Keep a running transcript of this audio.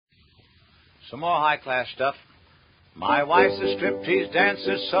Some more high-class stuff. My wife's a striptease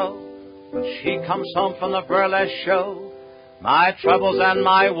dancer, so when she comes home from the burlesque show, my troubles and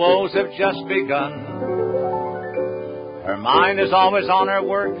my woes have just begun. Her mind is always on her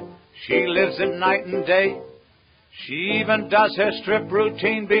work. She lives it night and day. She even does her strip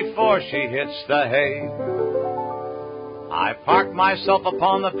routine before she hits the hay. I park myself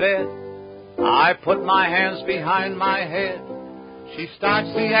upon the bed. I put my hands behind my head. She starts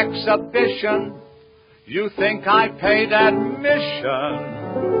the exhibition. You think I paid admission.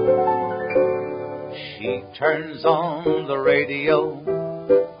 She turns on the radio,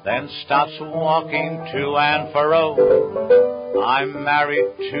 then stops walking to and fro. I'm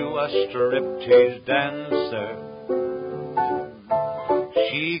married to a striptease dancer.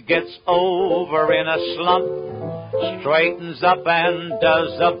 She gets over in a slump, straightens up and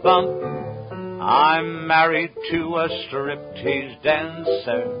does a bump. I'm married to a striptease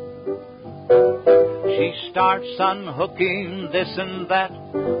dancer. She starts unhooking this and that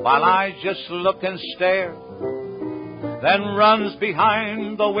while I just look and stare, then runs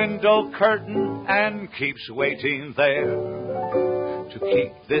behind the window curtain and keeps waiting there. To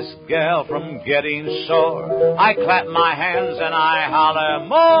keep this gal from getting sore, I clap my hands and I holler,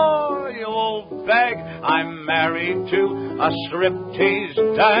 more, you old bag, I'm married to a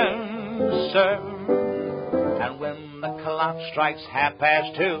striptease dancer. And when the clock strikes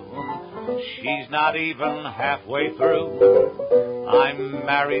 2:30, she's not even halfway through. I'm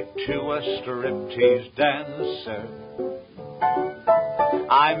married to a striptease dancer.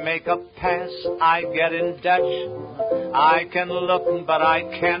 I make a pass, I get in Dutch. I can look, but I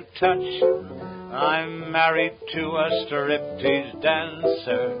can't touch. I'm married to a striptease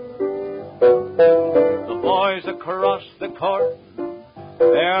dancer. The boys across the court,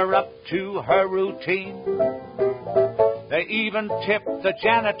 they're up to her routine. They even tip the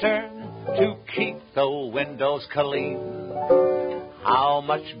janitor to keep the windows clean. How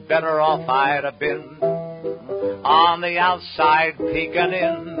much better off I'd have been on the outside peeking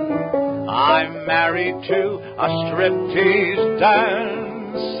in. I'm married to a striptease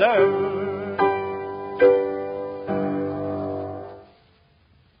dancer.